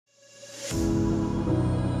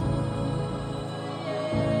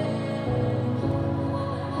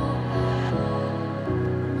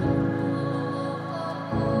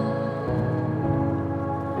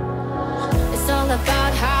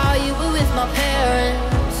About how you were with my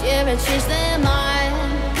parents, yeah, and changed their mind.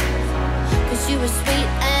 Cause you were sweet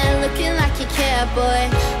and looking like you cared, boy,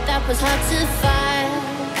 that was hard to find.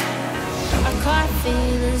 I caught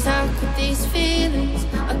feelings, how could these feelings?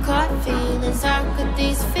 I caught feelings, how could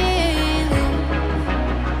these feelings?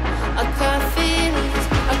 I caught feelings,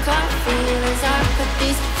 I caught feelings, how could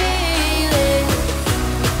these feelings?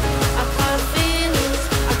 I caught feelings,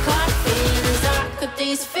 I caught feelings, how could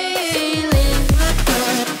these feelings?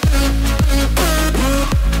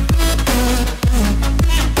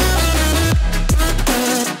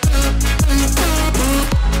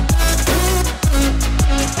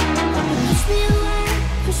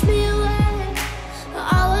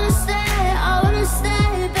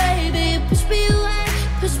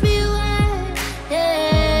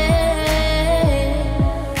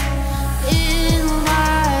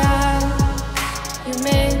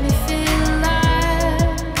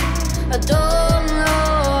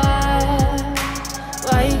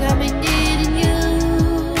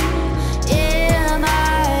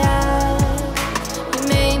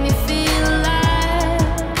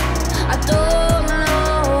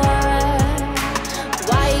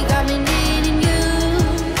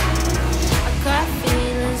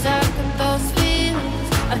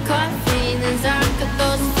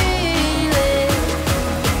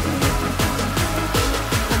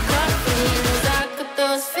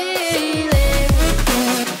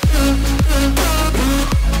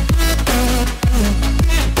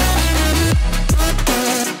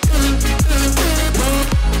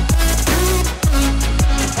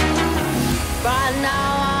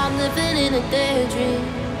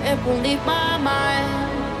 Won't leave my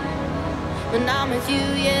mind. When I'm with you,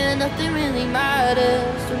 yeah, nothing really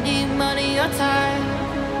matters. Don't need money or time.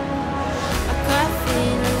 I got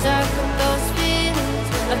feelings, I got those feelings.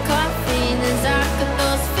 I got feelings, I got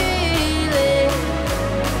those feelings.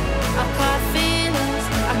 I got feelings,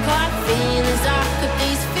 I got feelings, I got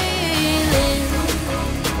these feelings.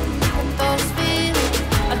 Those feelings,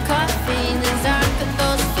 I got feelings, I got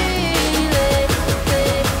those feelings.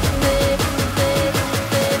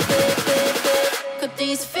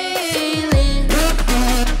 These feelings.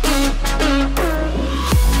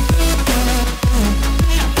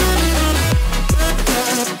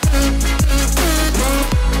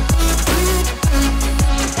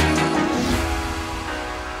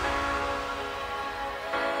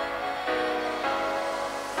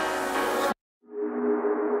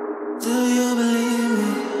 Do you believe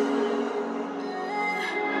me?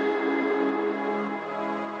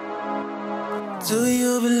 Do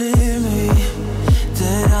you believe me?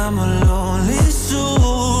 That I'm a lonely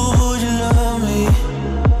soul, would you love me?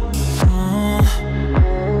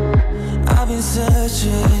 I've been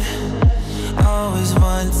searching, always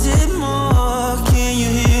wanted more, can you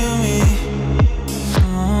hear me?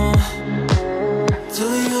 Do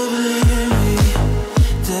you believe me?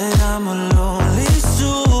 That I'm a lonely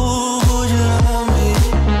soul, would you love me?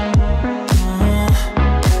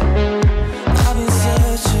 I've been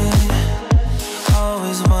searching,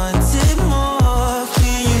 always wanted more.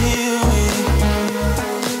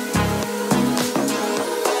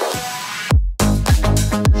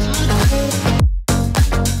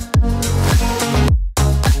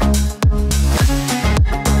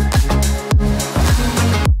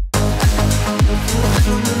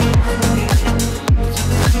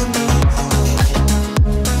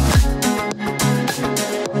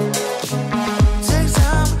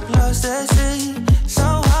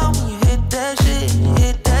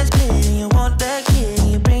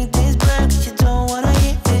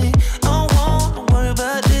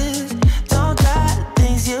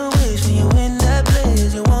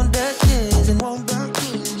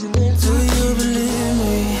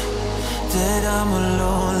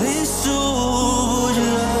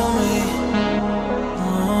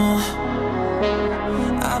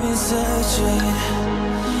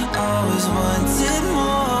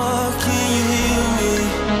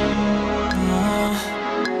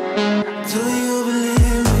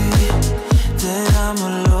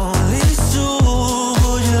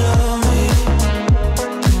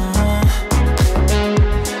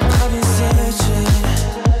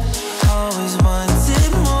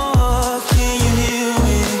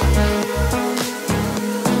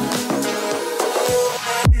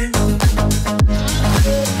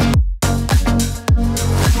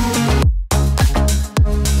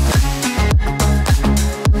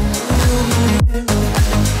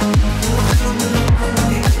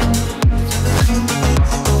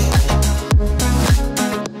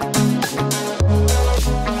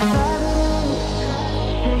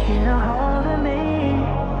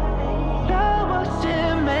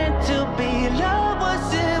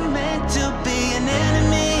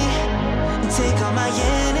 take all my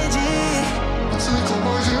energy.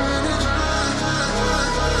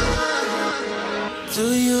 Do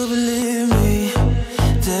you believe me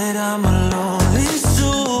that I'm a lonely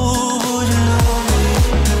soul? Would you love me?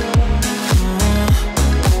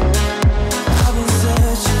 I've been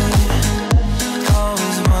searching,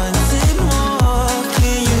 always wanted more.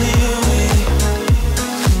 Can you hear me?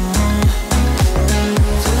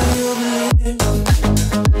 Do you believe me?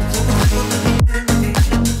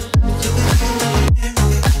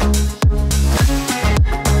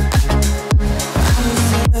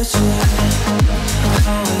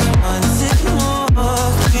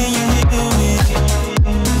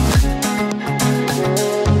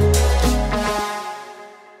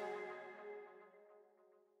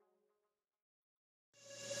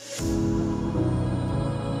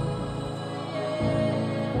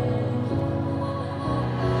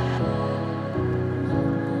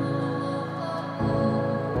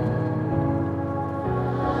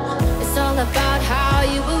 It's all about how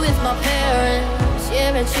you were with my parents.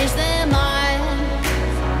 Yeah, and changed their mind.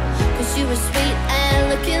 Cause you were sweet and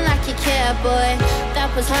looking like you cared, boy. That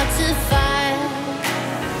was hard to find.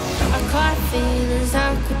 I caught feelings,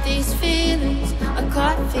 how could these feelings? I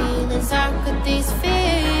caught feelings, how could these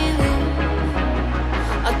feelings?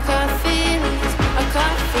 I caught feelings, I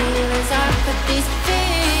caught feelings, how could these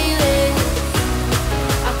feelings?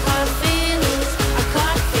 I caught feelings, I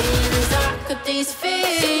caught feelings, how could these feelings?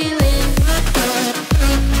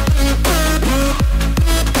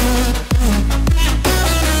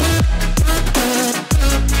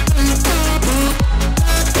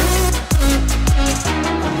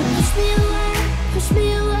 Push me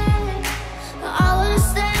away, I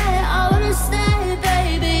wanna stay,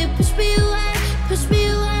 baby. Push me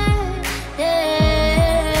away, yeah.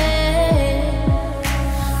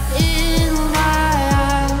 In my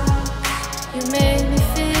eyes, you made me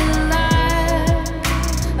feel alive.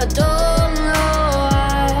 I don't know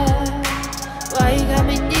why you got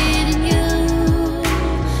me needing you.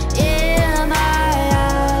 In my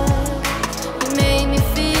eyes, you made me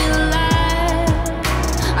feel alive.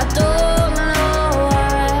 I don't know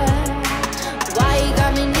why you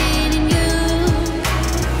got me needing you.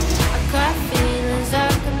 I caught feelings, I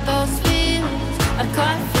got those feelings. I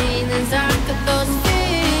caught feelings, I got those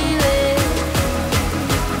feelings.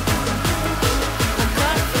 I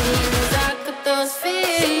caught feelings, I got those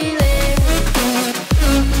feelings.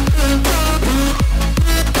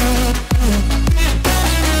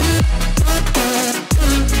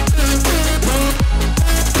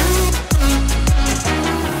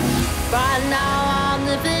 Right now I'm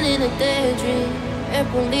living in a daydream. It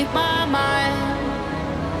won't leave my mind.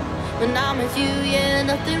 When I'm with you, yeah,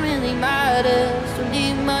 nothing really matters. Don't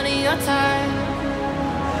need money or time.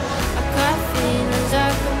 I got feelings, I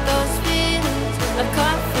got those feelings. I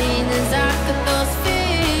got feelings, I got those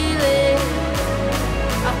feelings.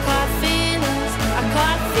 I got feelings, I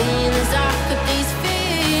got feelings, I got these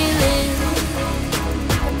feelings.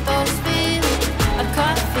 I got those feelings, I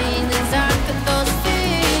got feelings, I got those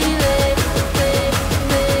feelings.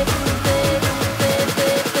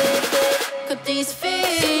 Got these feelings.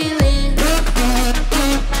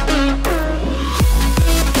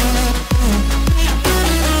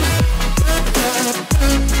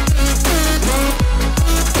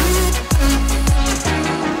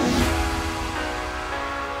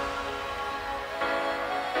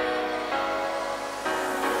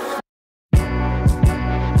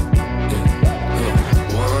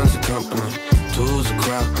 One's a company, two's a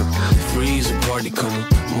crowd, three's a party coming,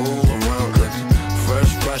 move around like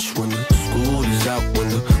first rush when the school is out, when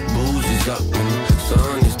the booze is up, when the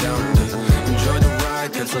sun is down. Enjoy the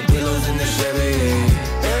ride, got some pillows in the Chevy.